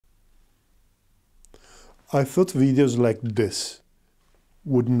I thought videos like this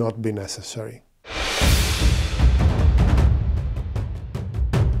would not be necessary.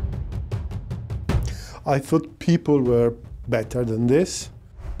 I thought people were better than this.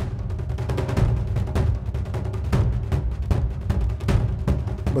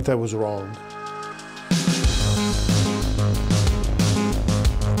 But I was wrong.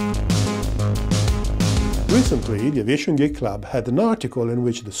 Recently, the Aviation Geek Club had an article in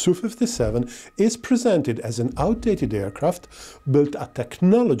which the Su-57 is presented as an outdated aircraft built a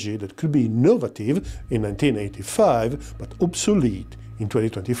technology that could be innovative in 1985 but obsolete in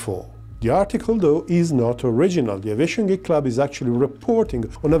 2024. The article, though, is not original. The Aviation Geek Club is actually reporting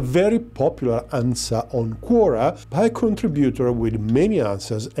on a very popular answer on Quora by a contributor with many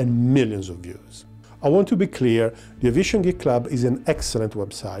answers and millions of views. I want to be clear, the Aviation Geek Club is an excellent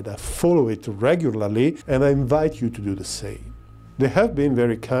website. I follow it regularly and I invite you to do the same. They have been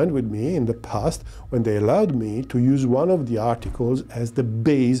very kind with me in the past when they allowed me to use one of the articles as the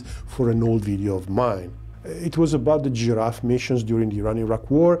base for an old video of mine. It was about the giraffe missions during the Iran-Iraq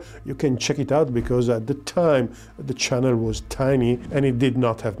War. You can check it out because at the time the channel was tiny and it did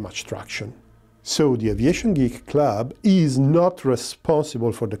not have much traction. So the Aviation Geek Club is not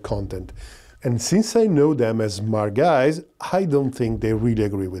responsible for the content. And since I know them as smart guys, I don't think they really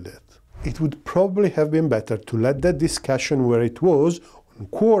agree with it. It would probably have been better to let that discussion where it was, on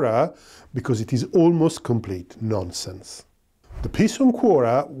Quora, because it is almost complete nonsense. The piece on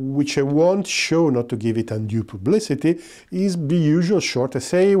Quora, which I won't show not to give it undue publicity, is the usual short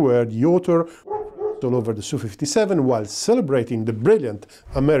essay where the author all over the Su-57 while celebrating the brilliant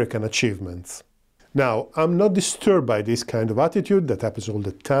American achievements. Now, I'm not disturbed by this kind of attitude that happens all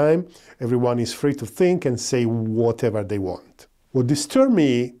the time. Everyone is free to think and say whatever they want. What disturbs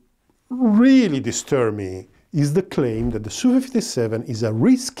me, really disturbs me, is the claim that the Su-57 is a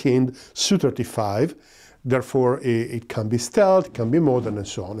reskinned Su-35, therefore it can be stealth, it can be modern, and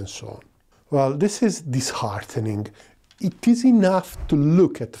so on and so on. Well, this is disheartening. It is enough to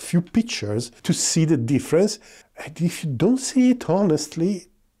look at a few pictures to see the difference, and if you don't see it honestly,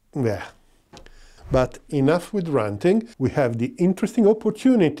 yeah. But enough with ranting, we have the interesting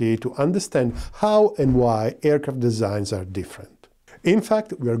opportunity to understand how and why aircraft designs are different. In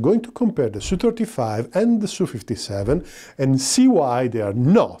fact, we are going to compare the Su-35 and the Su-57 and see why they are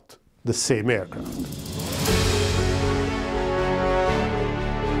not the same aircraft.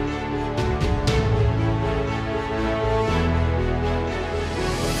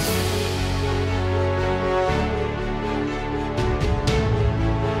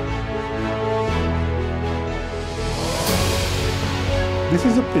 This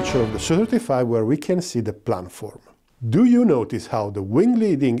is a picture of the Su-35 where we can see the planform. Do you notice how the wing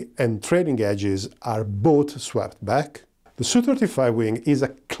leading and trailing edges are both swept back? The Su-35 wing is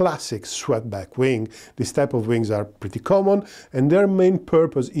a classic swept back wing. This type of wings are pretty common and their main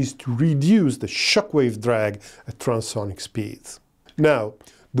purpose is to reduce the shockwave drag at transonic speeds. Now,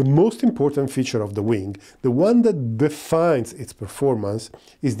 the most important feature of the wing, the one that defines its performance,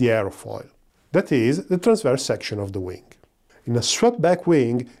 is the aerofoil. That is, the transverse section of the wing. In a swept-back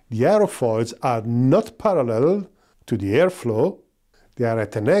wing, the aerofoils are not parallel to the airflow, they are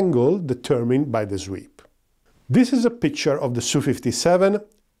at an angle determined by the sweep. This is a picture of the Su-57,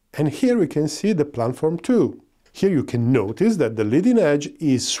 and here we can see the planform too. Here you can notice that the leading edge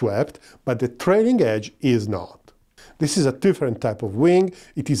is swept, but the trailing edge is not. This is a different type of wing.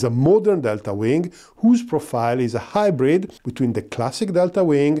 It is a modern delta wing whose profile is a hybrid between the classic delta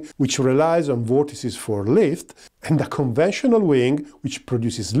wing, which relies on vortices for lift, and a conventional wing which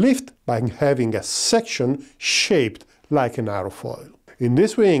produces lift by having a section shaped like an aerofoil. In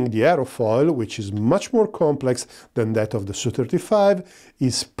this wing, the aerofoil, which is much more complex than that of the Su-35,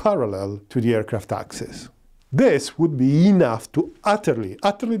 is parallel to the aircraft axis. This would be enough to utterly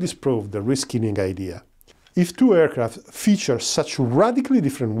disprove the reskinning idea. If two aircraft feature such radically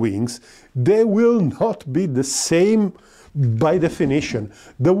different wings, they will not be the same by definition.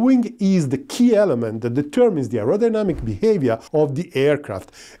 The wing is the key element that determines the aerodynamic behavior of the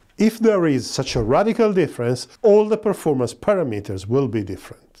aircraft. If there is such a radical difference, all the performance parameters will be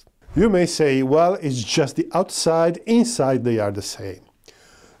different. You may say, well, it's just the outside, inside they are the same.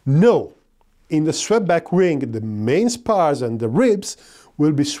 No, in the swept-back wing, the main spars and the ribs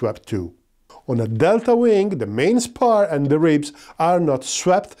will be swept too. On a delta wing, the main spar and the ribs are not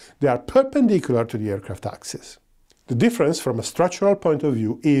swept, they are perpendicular to the aircraft axis. The difference from a structural point of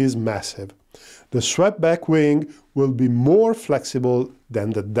view is massive. The swept-back wing will be more flexible than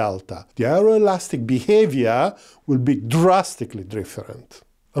the delta. The aeroelastic behavior will be drastically different.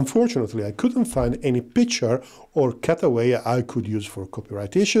 Unfortunately, I couldn't find any picture or cutaway I could use for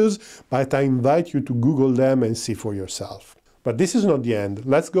copyright issues, but I invite you to Google them and see for yourself. But this is not the end.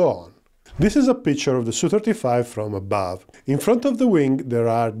 Let's go on. This is a picture of the Su-35 from above. In front of the wing there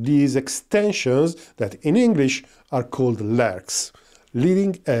are these extensions that in English are called LERCs,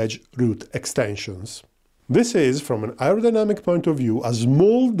 leading edge root extensions. This is, from an aerodynamic point of view, a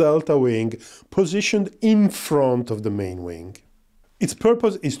small delta wing positioned in front of the main wing. Its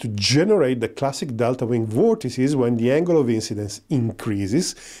purpose is to generate the classic delta wing vortices when the angle of incidence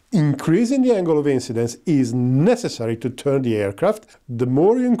increases. Increasing the angle of incidence is necessary to turn the aircraft. The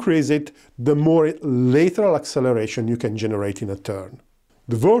more you increase it, the more lateral acceleration you can generate in a turn.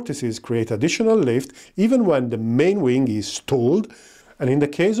 The vortices create additional lift even when the main wing is stalled, and in the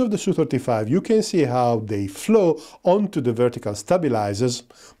case of the Su-35 you can see how they flow onto the vertical stabilizers,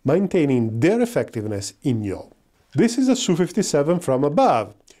 maintaining their effectiveness in yaw. This is a Su-57 from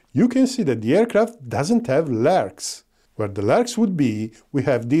above. You can see that the aircraft doesn't have LERCs. Where the LERCs would be, we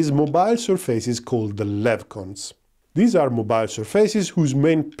have these mobile surfaces called the levcons. These are mobile surfaces whose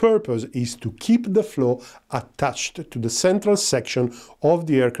main purpose is to keep the flow attached to the central section of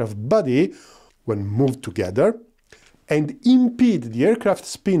the aircraft body when moved together and impede the aircraft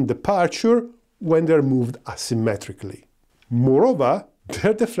spin departure when they're moved asymmetrically. Moreover,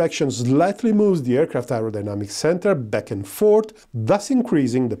 their deflection slightly moves the aircraft aerodynamic center back and forth, thus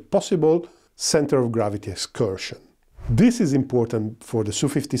increasing the possible center of gravity excursion. This is important for the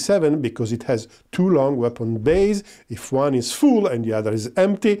Su-57 because it has two long weapon bays. If one is full and the other is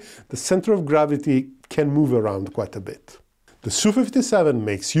empty, the center of gravity can move around quite a bit. The Su-57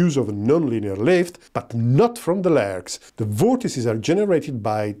 makes use of a nonlinear lift, but not from the LERCs. The vortices are generated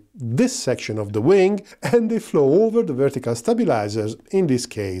by this section of the wing, and they flow over the vertical stabilizers in this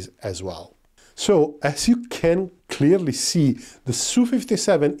case as well. So, as you can clearly see, the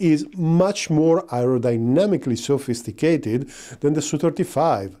Su-57 is much more aerodynamically sophisticated than the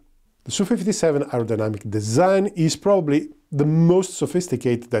Su-35. The Su-57 aerodynamic design is probably the most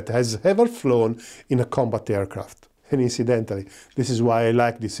sophisticated that has ever flown in a combat aircraft. And incidentally, this is why I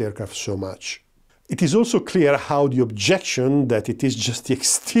like this aircraft so much. It is also clear how the objection that it is just the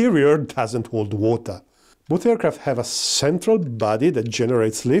exterior doesn't hold water. Both aircraft have a central body that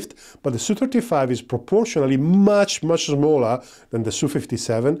generates lift, but the Su-35 is proportionally much smaller than the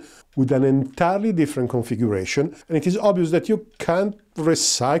Su-57 with an entirely different configuration, and it is obvious that you can't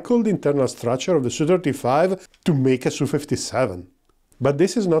recycle the internal structure of the Su-35 to make a Su-57. But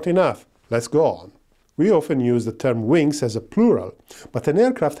this is not enough. Let's go on. We often use the term wings as a plural, but an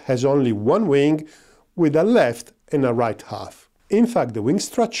aircraft has only one wing with a left and a right half. In fact, the wing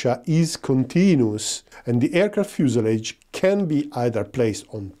structure is continuous, and the aircraft fuselage can be either placed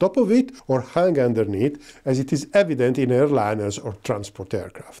on top of it or hung underneath, as it is evident in airliners or transport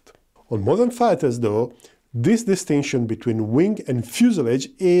aircraft. On modern fighters, though, this distinction between wing and fuselage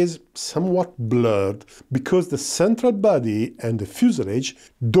is somewhat blurred because the central body and the fuselage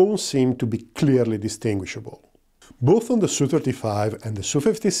don't seem to be clearly distinguishable. Both on the Su-35 and the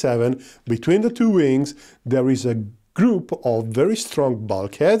Su-57, between the two wings, there is a group of very strong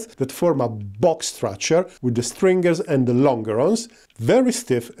bulkheads that form a box structure with the stringers and the longerons, very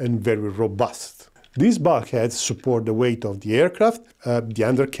stiff and very robust. These bulkheads support the weight of the aircraft, the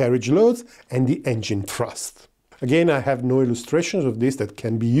undercarriage loads, and the engine thrust. Again, I have no illustrations of this that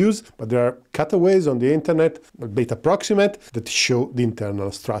can be used, but there are cutaways on the internet, a bit approximate, that show the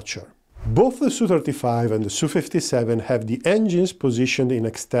internal structure. Both the Su-35 and the Su-57 have the engines positioned in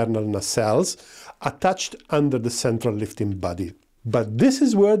external nacelles, attached under the central lifting body. But this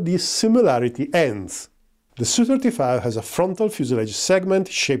is where the similarity ends. The Su-35 has a frontal fuselage segment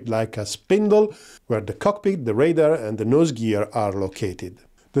shaped like a spindle, where the cockpit, the radar, and the nose gear are located.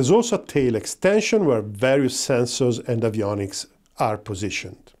 There's also a tail extension where various sensors and avionics are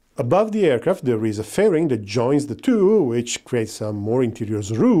positioned. Above the aircraft there is a fairing that joins the two, which creates some more interior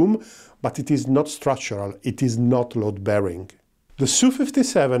room, but it is not structural, it is not load-bearing. The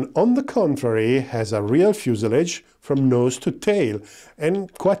Su-57, on the contrary, has a real fuselage from nose to tail,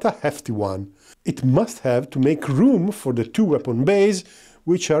 and quite a hefty one. It must have to make room for the two weapon bays,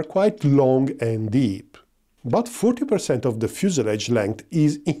 which are quite long and deep. About 40% of the fuselage length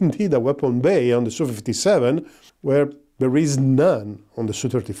is indeed a weapon bay on the Su-57, where there is none on the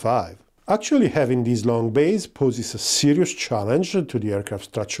Su-35. Actually, having these long bays poses a serious challenge to the aircraft's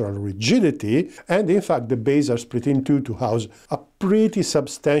structural rigidity, and in fact the bays are split in two to house a pretty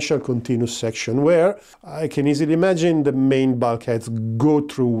substantial continuous section where I can easily imagine the main bulkheads go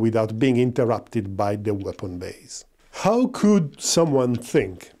through without being interrupted by the weapon bays. How could someone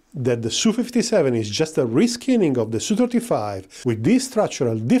think that the Su-57 is just a reskinning of the Su-35 with these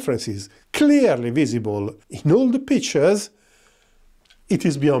structural differences clearly visible in all the pictures, it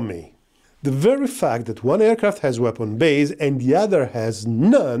is beyond me. The very fact that one aircraft has weapon bays and the other has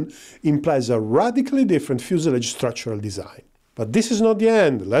none implies a radically different fuselage structural design. But this is not the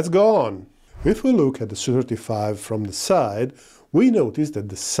end, let's go on. If we look at the Su-35 from the side, we notice that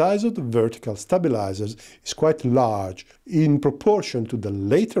the size of the vertical stabilizers is quite large in proportion to the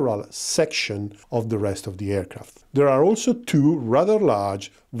lateral section of the rest of the aircraft. There are also two rather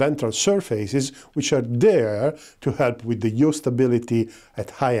large ventral surfaces which are there to help with the yaw stability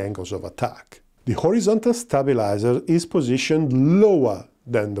at high angles of attack. The horizontal stabilizer is positioned lower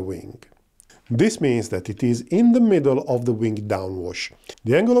than the wing. This means that it is in the middle of the wing downwash.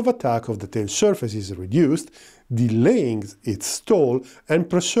 The angle of attack of the tail surface is reduced, delaying its stall and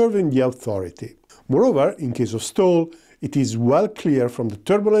preserving the authority. Moreover, in case of stall, it is well clear from the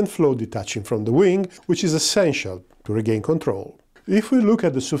turbulent flow detaching from the wing, which is essential to regain control. If we look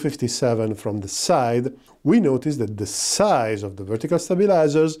at the Su-57 from the side, we notice that the size of the vertical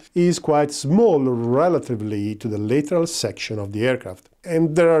stabilizers is quite small relatively to the lateral section of the aircraft,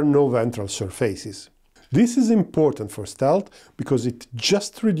 and there are no ventral surfaces. This is important for stealth because it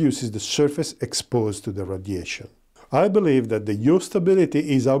just reduces the surface exposed to the radiation. I believe that the yaw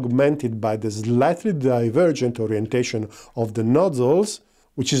stability is augmented by the slightly divergent orientation of the nozzles,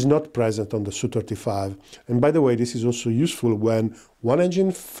 which is not present on the Su-35. And by the way, this is also useful when one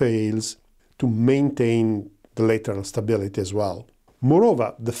engine fails to maintain the lateral stability as well.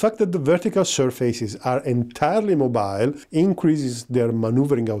 Moreover, the fact that the vertical surfaces are entirely mobile increases their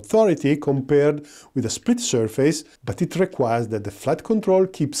maneuvering authority compared with a split surface, but it requires that the flight control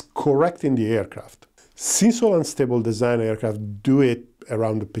keeps correcting the aircraft. Since all unstable design aircraft do it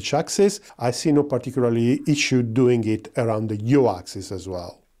around the pitch axis, I see no particularly issue doing it around the yaw axis as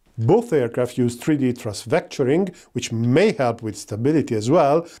well. Both aircraft use 3D thrust vectoring, which may help with stability as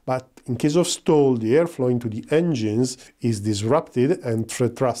well, but in case of stall, the airflow into the engines is disrupted and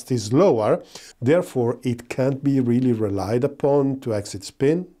thrust is lower, therefore it can't be really relied upon to exit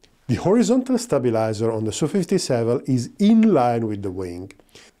spin. The horizontal stabilizer on the Su-57 is in line with the wing.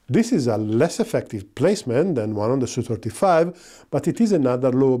 This is a less effective placement than one on the Su-35, but it is another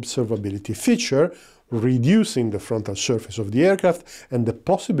low observability feature, reducing the frontal surface of the aircraft and the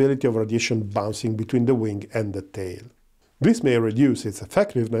possibility of radiation bouncing between the wing and the tail. This may reduce its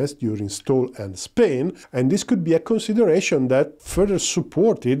effectiveness during stall and spin, and this could be a consideration that further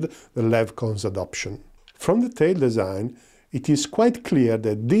supported the LEVCON's adoption. From the tail design, it is quite clear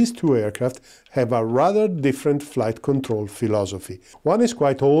that these two aircraft have a rather different flight control philosophy. One is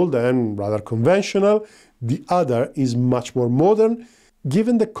quite old and rather conventional, the other is much more modern,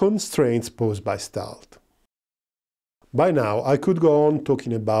 given the constraints posed by stealth. By now, I could go on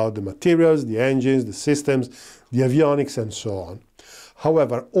talking about the materials, the engines, the systems, the avionics, and so on.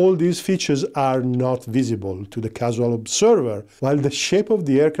 However, all these features are not visible to the casual observer, while the shape of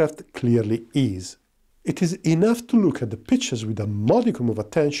the aircraft clearly is. It is enough to look at the pictures with a modicum of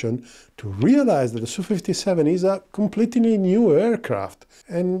attention to realize that the Su-57 is a completely new aircraft,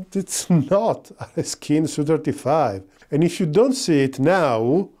 and it's not a reskinned Su-35. And if you don't see it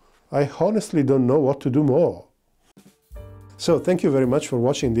now, I honestly don't know what to do more. So thank you very much for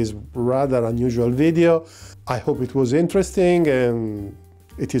watching this rather unusual video. I hope it was interesting, and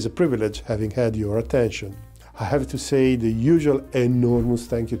it is a privilege having had your attention. I have to say the usual enormous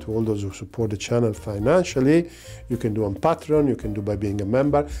thank you to all those who support the channel financially. You can do on Patreon, you can do by being a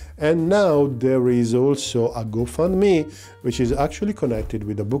member, and now there is also a GoFundMe, which is actually connected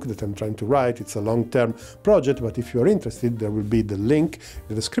with the book that I'm trying to write. It's a long-term project, but if you are interested, there will be the link in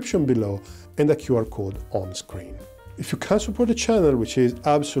the description below and a QR code on screen. If you can't support the channel, which is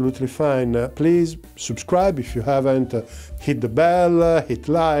absolutely fine, please subscribe if you haven't, hit the bell, hit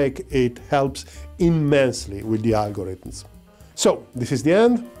like, it helps immensely with the algorithms. So, this is the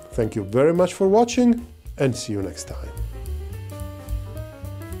end. Thank you very much for watching, and see you next time.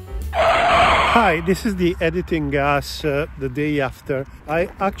 Hi, this is the editing us the day after. I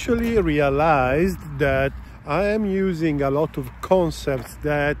actually realized that I am using a lot of concepts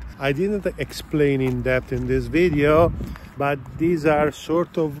that I didn't explain in depth in this video, but these are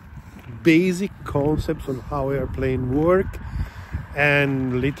sort of basic concepts on how airplanes work,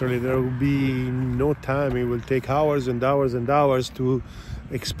 and literally there will be no time. It will take hours and hours and hours to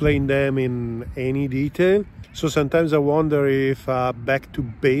explain them in any detail. So sometimes I wonder if a back to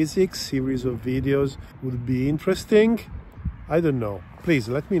basics series of videos would be interesting. I don't know. Please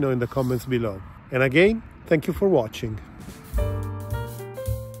let me know in the comments below. And again, thank you for watching.